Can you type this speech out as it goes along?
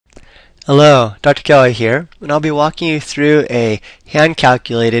Hello, Dr. Kelly here, and I'll be walking you through a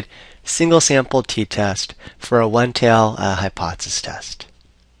hand-calculated single-sample t-test for a one-tail hypothesis test.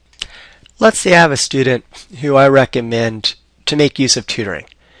 Let's say I have a student who I recommend to make use of tutoring,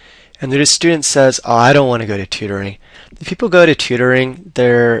 and the student says, "Oh, I don't want to go to tutoring." The people who go to tutoring,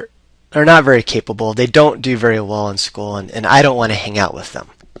 they're not very capable. They don't do very well in school, and I don't want to hang out with them.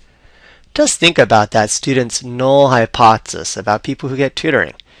 Just think about that student's null hypothesis about people who get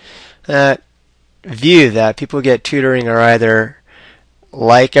tutoring. That view that people who get tutoring are either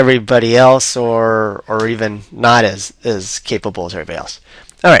like everybody else or even not as capable as everybody else.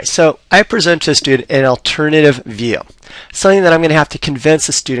 Alright, so I present to a student an alternative view, something that I'm going to have to convince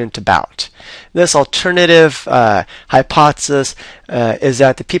a student about. This alternative hypothesis is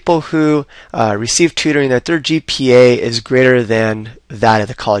that the people who receive tutoring, that their GPA is greater than that of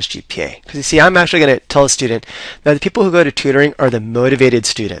the college GPA. Because you see, I'm actually going to tell a student that the people who go to tutoring are the motivated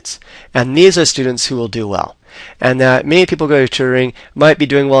students, and these are students who will do well. And that many people who go to tutoring might be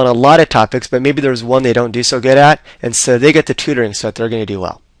doing well in a lot of topics, but maybe there's one they don't do so good at, and so they get the tutoring so that they're going to do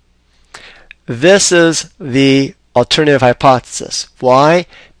well. This is the alternative hypothesis. Why?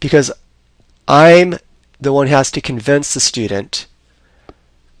 Because I'm the one who has to convince the student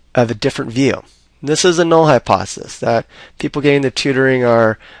of a different view. This is a null hypothesis, that people getting the tutoring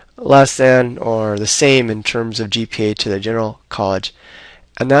are less than or the same in terms of GPA to the general college,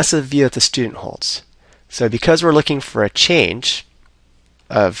 and that's the view that the student holds. So because we're looking for a change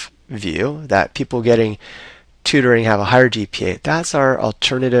of view, that people getting tutoring have a higher GPA, that's our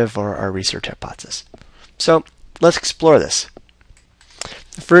alternative or our research hypothesis. So let's explore this.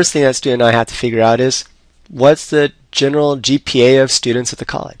 The first thing that student and I have to figure out is, what's the general GPA of students at the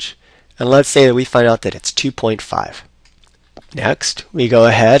college? And let's say that we find out that it's 2.5. Next, we go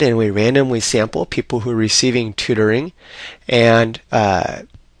ahead and we randomly sample people who are receiving tutoring and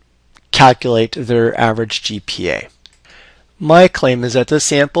calculate their average GPA. My claim is that this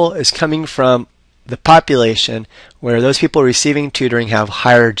sample is coming from the population where those people receiving tutoring have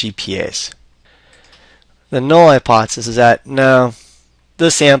higher GPAs. The null hypothesis is that no,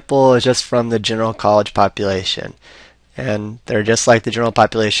 this sample is just from the general college population, and they're just like the general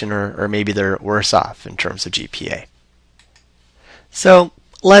population, or maybe they're worse off in terms of GPA. So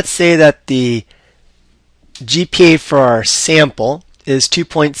let's say that the GPA for our sample is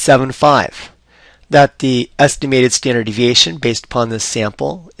 2.75, that the estimated standard deviation based upon this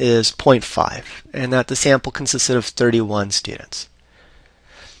sample is 0.5, and that the sample consisted of 31 students.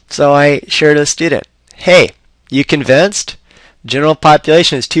 So I shared with a student, hey, you convinced? General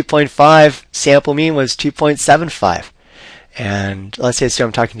population is 2.5, sample mean was 2.75. And let's say the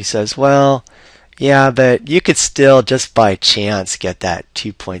student I'm talking to says, well, yeah, but you could still just by chance get that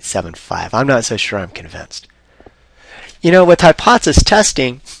 2.75. I'm not so sure I'm convinced. You know, with hypothesis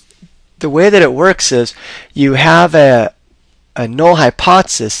testing, the way that it works is you have a null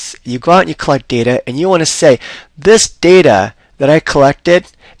hypothesis, you go out and you collect data, and you want to say, this data that I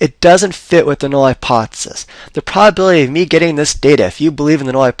collected, it doesn't fit with the null hypothesis. The probability of me getting this data, if you believe in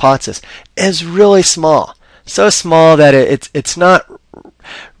the null hypothesis, is really small. So small that it's not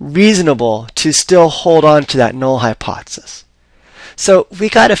reasonable to still hold on to that null hypothesis. So we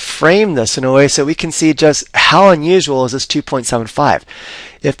got to frame this in a way so we can see just how unusual is this 2.75.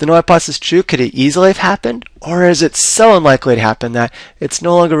 If the null hypothesis is true, could it easily have happened? Or is it so unlikely to happen that it's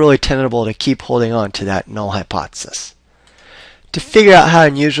no longer really tenable to keep holding on to that null hypothesis? To figure out how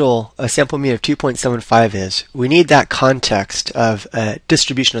unusual a sample mean of 2.75 is, we need that context of a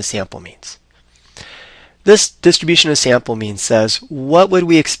distribution of sample means. This distribution of sample means says, what would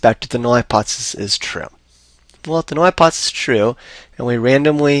we expect if the null hypothesis is true? Well, if the null hypothesis is true, and we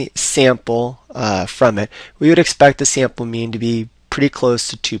randomly sample from it, we would expect the sample mean to be pretty close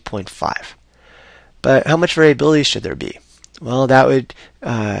to 2.5. But how much variability should there be? Well, that would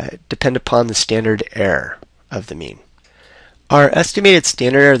depend upon the standard error of the mean. Our estimated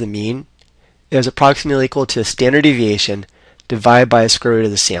standard error of the mean is approximately equal to a standard deviation divided by the square root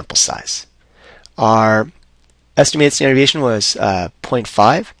of the sample size. Our estimated standard deviation was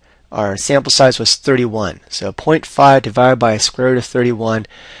 0.5. Our sample size was 31. So 0.5 divided by a square root of 31,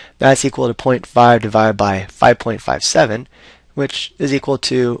 that's equal to 0.5 divided by 5.57, which is equal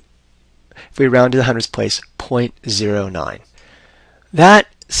to, if we round to the hundredths place, 0.09. That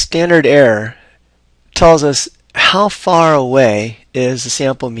standard error tells us how far away is the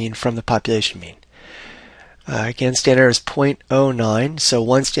sample mean from the population mean. Again, standard error is 0.09, so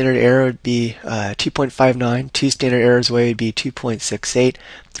one standard error would be 2.59, two standard errors away would be 2.68,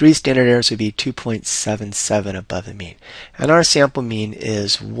 three standard errors would be 2.77 above the mean. And our sample mean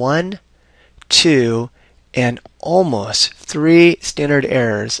is 1, 2, and almost 3 standard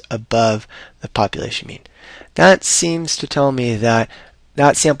errors above the population mean. That seems to tell me that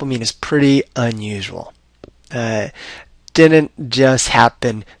that sample mean is pretty unusual. Didn't just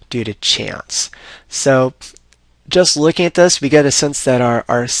happen due to chance. So just looking at this, we get a sense that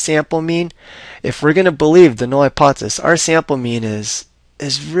our sample mean, if we're going to believe the null hypothesis, our sample mean is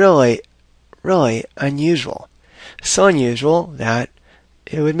really, really unusual. So unusual that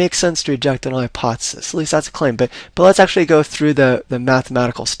it would make sense to reject the null hypothesis. At least that's a claim. But let's actually go through the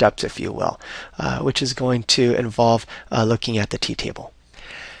mathematical steps, if you will, which is going to involve looking at the t-table.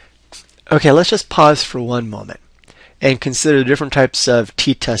 Okay, let's just pause for one moment and consider the different types of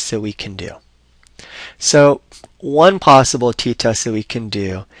t-tests that we can do. So one possible t-test that we can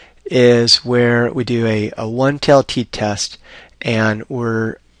do is where we do a one-tailed t-test, and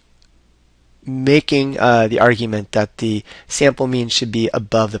we're making the argument that the sample mean should be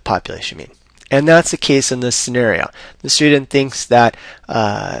above the population mean. And that's the case in this scenario. The student thinks that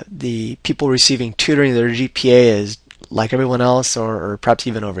the people receiving tutoring, their GPA is like everyone else, or perhaps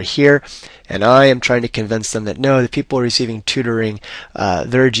even over here, and I am trying to convince them that no, the people receiving tutoring,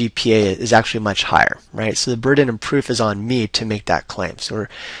 their GPA is actually much higher, right? So the burden of proof is on me to make that claim. So we're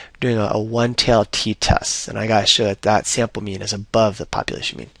doing a one-tailed t-test, and I got to show that that sample mean is above the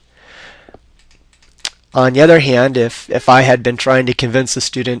population mean. On the other hand, if I had been trying to convince the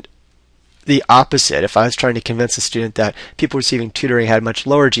student the opposite, if I was trying to convince a student that people receiving tutoring had much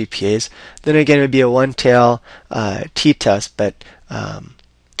lower GPAs, then again it would be a one-tail t-test, but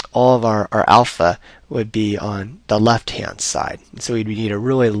all of our alpha would be on the left-hand side. And so we'd need a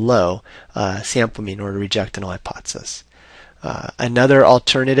really low sample mean in order to reject the null hypothesis. Another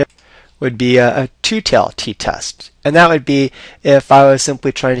alternative would be a two-tail t-test. And that would be if I was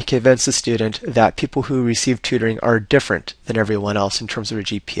simply trying to convince the student that people who receive tutoring are different than everyone else in terms of their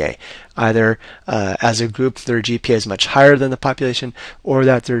GPA. Either as a group their GPA is much higher than the population, or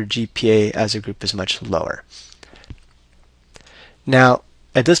that their GPA as a group is much lower. Now,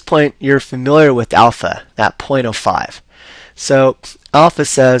 at this point, you're familiar with alpha, that 0.05. So alpha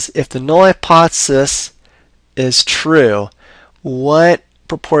says if the null hypothesis is true, what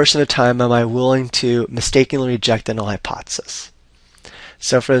proportion of the time am I willing to mistakenly reject the null hypothesis?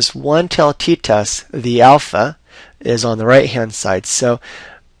 So for this one-tailed t-test, the alpha is on the right-hand side. So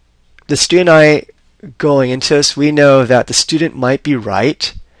the student and I going into this, we know that the student might be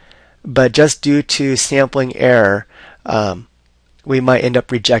right, but just due to sampling error, we might end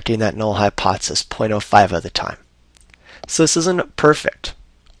up rejecting that null hypothesis 0.05 of the time. So this isn't perfect.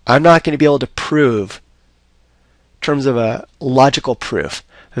 I'm not going to be able to prove, in terms of a logical proof,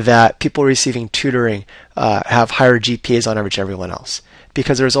 that people receiving tutoring have higher GPAs on average than everyone else,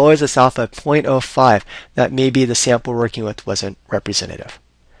 because there's always this alpha 0.05 that maybe the sample we're working with wasn't representative.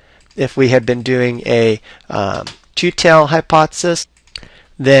 If we had been doing a two-tail hypothesis,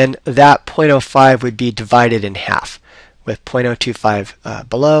 then that 0.05 would be divided in half, with 0.025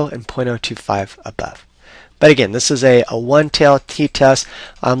 below and 0.025 above. But again, this is a one-tail t-test.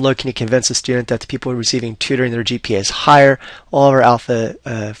 I'm looking to convince the student that the people receiving tutoring, their GPA is higher. All of our alpha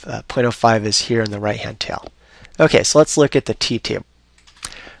of 0.05 is here in the right-hand tail. Okay, so let's look at the t-table.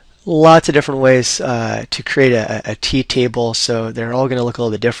 Lots of different ways to create a t-table, so they're all going to look a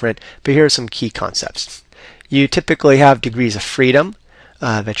little bit different, but here are some key concepts. You typically have degrees of freedom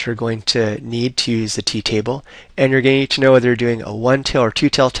that you're going to need to use the t-table, and you're going to need to know whether you're doing a one-tail or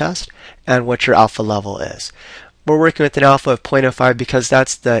two-tail test and what your alpha level is. We're working with an alpha of 0.05 because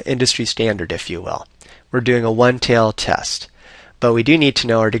that's the industry standard, if you will. We're doing a one-tail test, but we do need to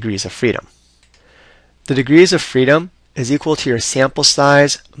know our degrees of freedom. The degrees of freedom is equal to your sample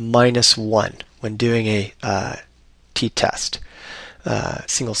size minus 1 when doing a t-test,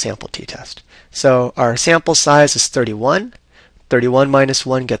 single sample t-test. So our sample size is 31. 31 minus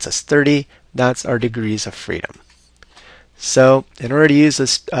 1 gets us 30. That's our degrees of freedom. So in order to use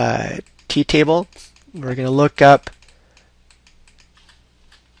this t-table, we're going to look up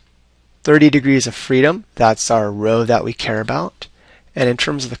 30 degrees of freedom. That's our row that we care about. And in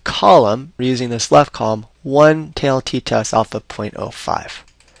terms of the column, we're using this left column, one-tail t-test alpha 0.05.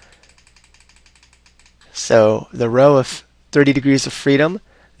 So the row of 30 degrees of freedom,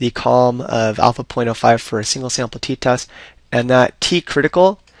 the column of alpha 0.05 for a single sample t-test, and that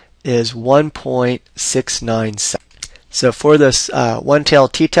t-critical is 1.697. So for this one-tail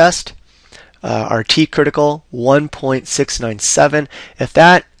t-test, our t-critical 1.697. If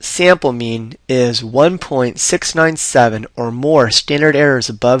that sample mean is 1.697 or more standard errors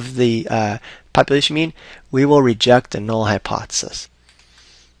above the population mean, we will reject the null hypothesis.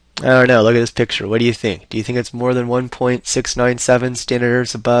 I don't know, look at this picture. What do you think? Do you think it's more than 1.697 standard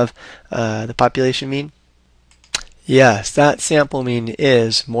errors above the population mean? Yes, that sample mean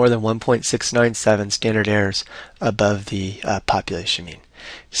is more than 1.697 standard errors above the population mean.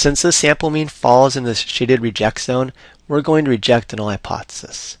 Since the sample mean falls in the shaded reject zone, we're going to reject the null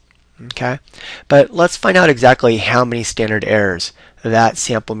hypothesis. Okay, but let's find out exactly how many standard errors that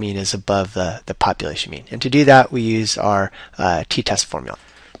sample mean is above the population mean. And to do that, we use our Ttest formula.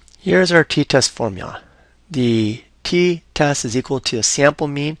 Here's our Ttest formula. The T-test is equal to a sample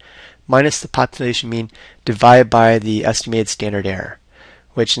mean minus the population mean divided by the estimated standard error,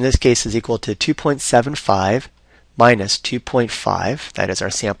 which in this case is equal to 2.75 minus 2.5, that is our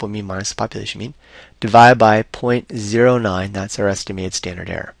sample mean minus the population mean, divided by 0.09, that's our estimated standard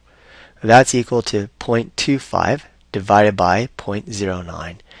error. That's equal to 0.25 divided by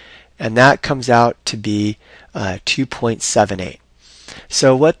 0.09, and that comes out to be 2.78.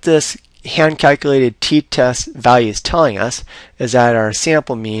 So what this hand-calculated t-test value is telling us is that our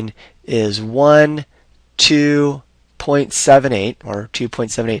sample mean is 2.78 or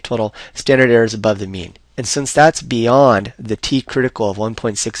 2.78 total standard errors above the mean. And since that's beyond the t-critical of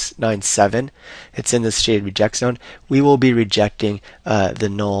 1.697, it's in this shaded reject zone, we will be rejecting the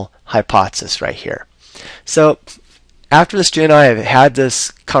null hypothesis right here. So after the student and I have had this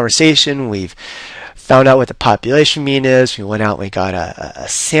conversation, we've found out what the population mean is. We went out, we got a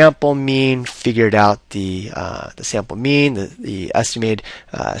sample mean, figured out the sample mean, the estimated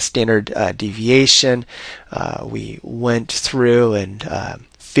standard deviation. We went through and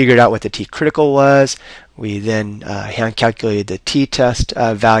figured out what the t-critical was. We then hand calculated the t-test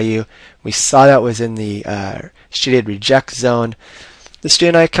value. We saw that was in the shaded reject zone. The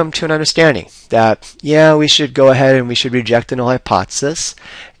student and I come to an understanding that, yeah, we should go ahead and we should reject the null hypothesis,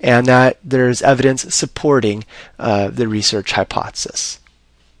 and that there's evidence supporting the research hypothesis.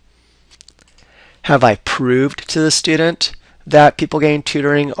 Have I proved to the student that people getting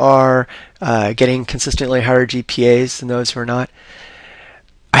tutoring are getting consistently higher GPAs than those who are not?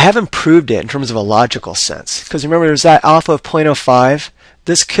 I haven't proved it in terms of a logical sense, because remember there's that alpha of 0.05.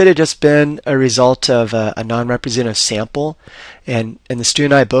 This could have just been a result of a non-representative sample, and the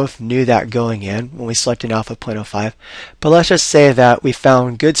student and I both knew that going in when we selected an alpha of 0.05. But let's just say that we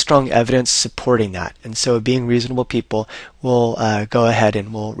found good, strong evidence supporting that, and so being reasonable people, we'll go ahead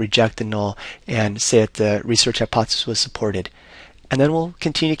and we'll reject the null and say that the research hypothesis was supported. And then we'll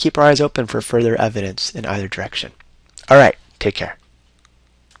continue to keep our eyes open for further evidence in either direction. All right, take care.